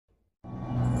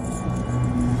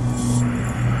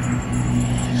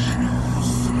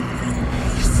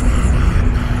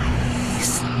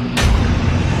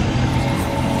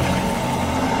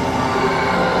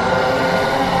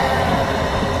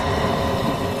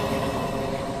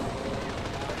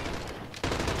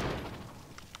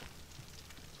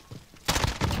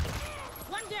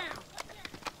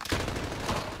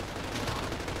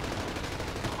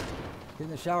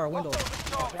the shower window.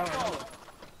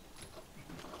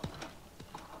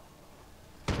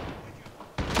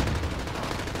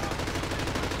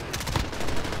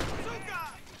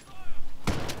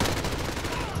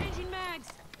 Changing mags.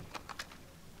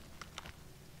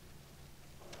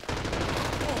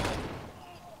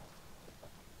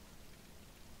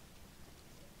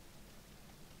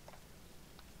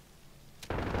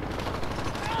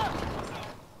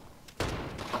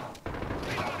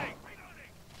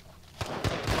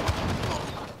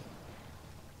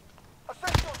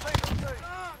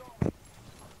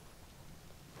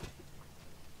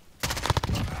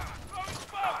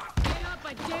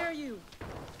 I dare you!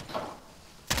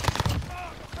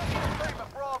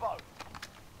 Bravo!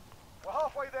 We're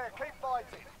halfway there, keep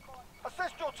fighting.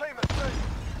 Assist your team at sea!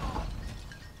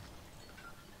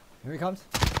 Here he comes.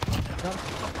 Here he comes.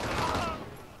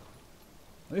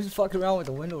 We're just fucking around with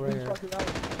the window right here. Got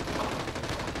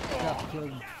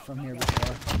killed from here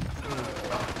before.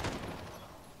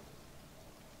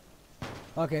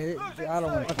 Okay, I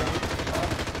don't want to.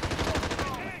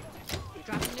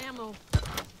 Dropping ammo.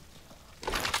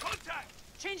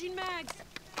 Changing mags.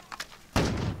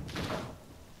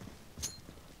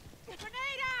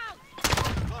 Grenade out!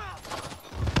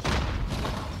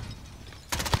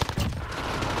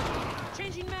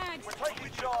 Changing mags. We're taking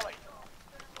Charlie.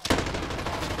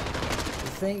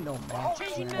 This ain't no match,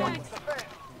 Changing man. mags.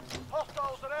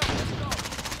 Hostiles are out.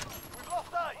 We've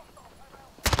lost A.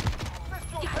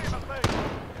 Assist your team at B.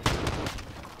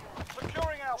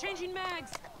 Securing Alpha. Changing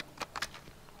mags.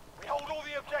 We hold all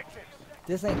the objectives.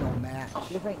 This ain't no match.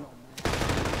 This ain't no match.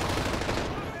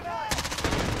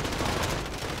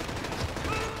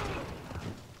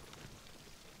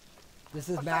 This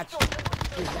is match.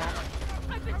 This is match.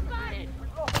 I've been spotted.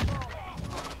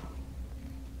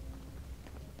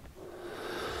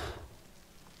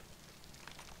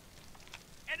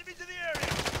 Enemies in the area.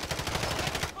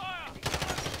 Fire.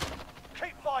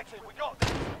 Keep fighting. We got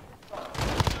this.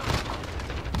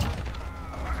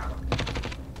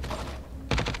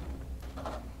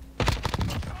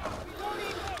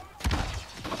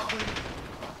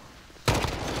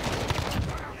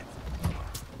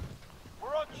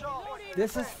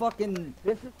 This is fucking.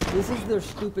 This is their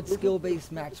stupid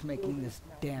skill-based matchmaking this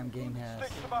damn game has.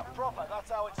 Sticks them up proper. That's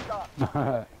how it's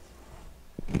done.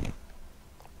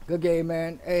 Good game,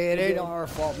 man. Hey, it ain't our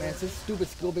fault, man. It's this stupid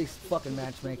skill-based fucking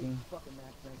matchmaking.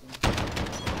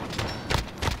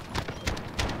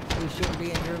 We shouldn't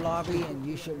be in your lobby, and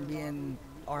you shouldn't be in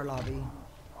our lobby.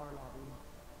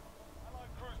 Allied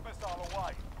cruise missile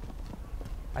away.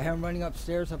 I have him running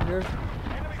upstairs up here.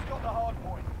 Enemy's got the hard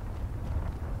point.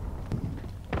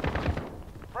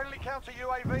 Friendly counter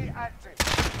UAV active.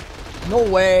 No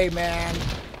way, man.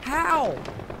 How?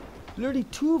 Literally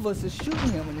two of us is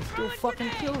shooting him, and he still fucking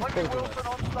kills both Friendly of Wilson us.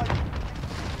 on station.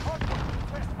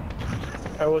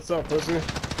 Hey, what's up, pussy?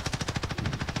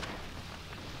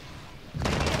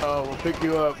 Oh, we'll pick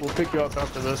you up. We'll pick you up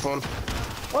after this one.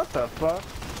 What the fuck?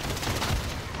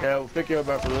 Yeah, we'll pick you up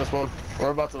after this one.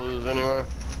 We're about to lose anyway.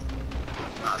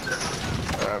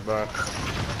 Alright, bye.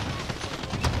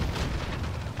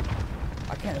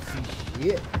 I can't see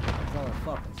shit. It's all a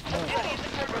fucking smoke.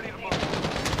 Ready to move.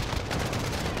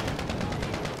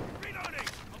 Reloading.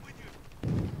 I'm with you.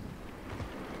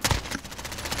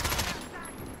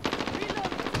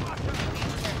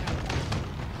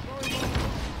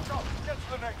 Go, get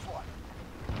to the next one.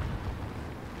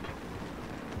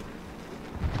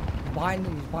 Behind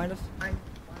him, he's behind us.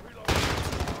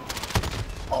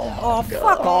 Oh,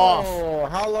 fuck off! Oh,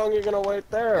 how long are you gonna wait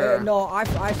there? No,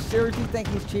 I seriously think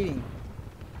he's cheating.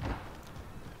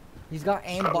 He's got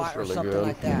aimbot or really something good.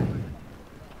 like that.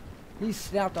 He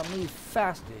snapped on me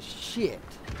fast as shit.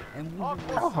 And we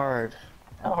How hard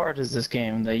is this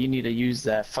game that you need to use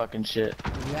that fucking shit?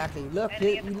 exactly. Look,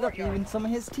 look, even some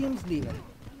of his team's leaving.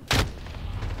 You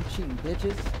cheating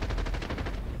bitches.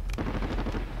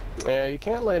 Yeah, you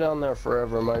can't lay down there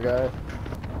forever, my guy.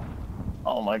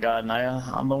 Oh my god, Naya,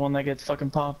 I'm the one that gets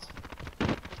fucking popped.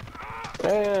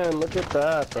 Man, look at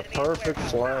that, the perfect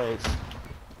flanks.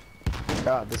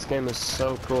 God, this game is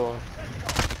so cool.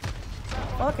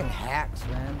 Fucking hacks,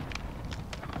 man.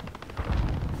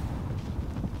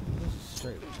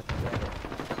 Straight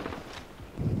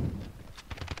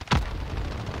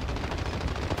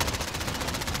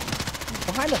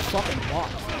behind the fucking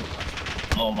box.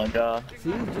 Oh my god.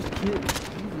 See, just cute.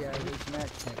 Easy out of this match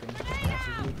taking.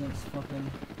 Matches against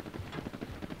fucking.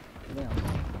 Damn.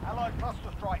 Allied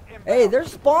cluster strike inbound. Hey, they're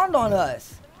spawned on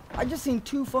us. I just seen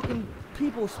two fucking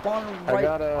people spawn I right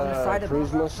got on the side a of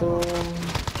cruise the missile. Missile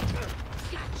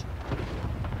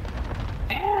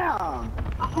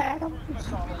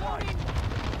away.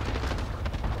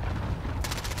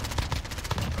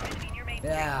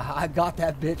 Yeah, I got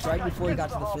that bitch right before he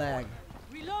got to the flag.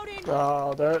 Reloading.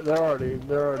 Oh, they're already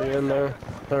in there.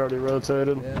 They're already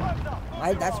rotated.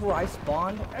 Yeah. That's where I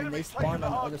spawned, and they spawned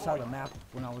on the other side of the map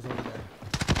when I was over there.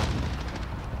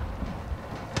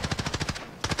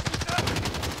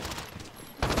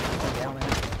 Down there.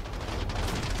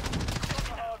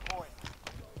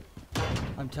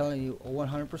 I'm telling you,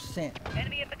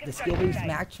 100%. The skill-based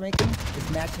matchmaking is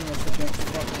matching us against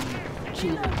fucking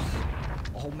cheaters.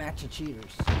 A whole match of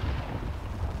cheaters.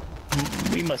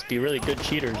 We must be really good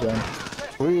cheaters then.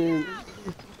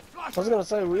 I was gonna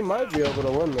say we might be able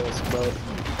to win this, but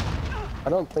I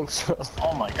don't think so.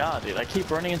 Oh my god, dude, I keep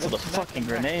running into the fucking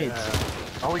grenades.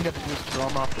 All we got to do is throw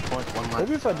them off the point one last.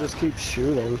 Maybe if I just keep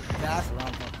shooting. That's what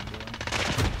I'm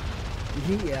fucking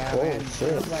doing. Yeah, Oh, man.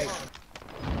 shit. It's like,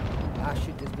 I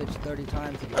shoot this bitch 30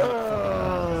 times.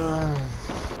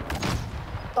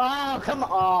 Oh, come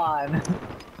on!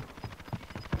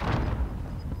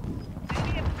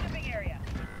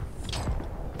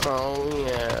 Oh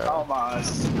yeah.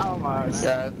 Almost. Almost.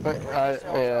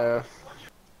 Yeah.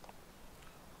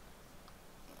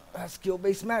 That's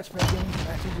skill-based matchmaking.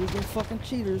 Matches you against fucking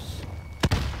cheaters.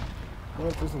 I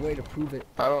wonder if there's a way to prove it.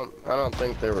 I don't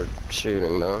think they were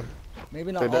shooting though. Maybe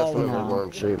They not all of definitely them.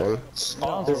 weren't shooting.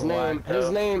 Spawns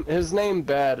His name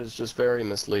bad is just very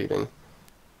misleading.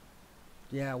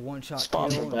 Yeah, one shot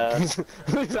Spawns kill. are bad.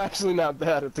 He's actually not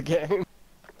bad at the game.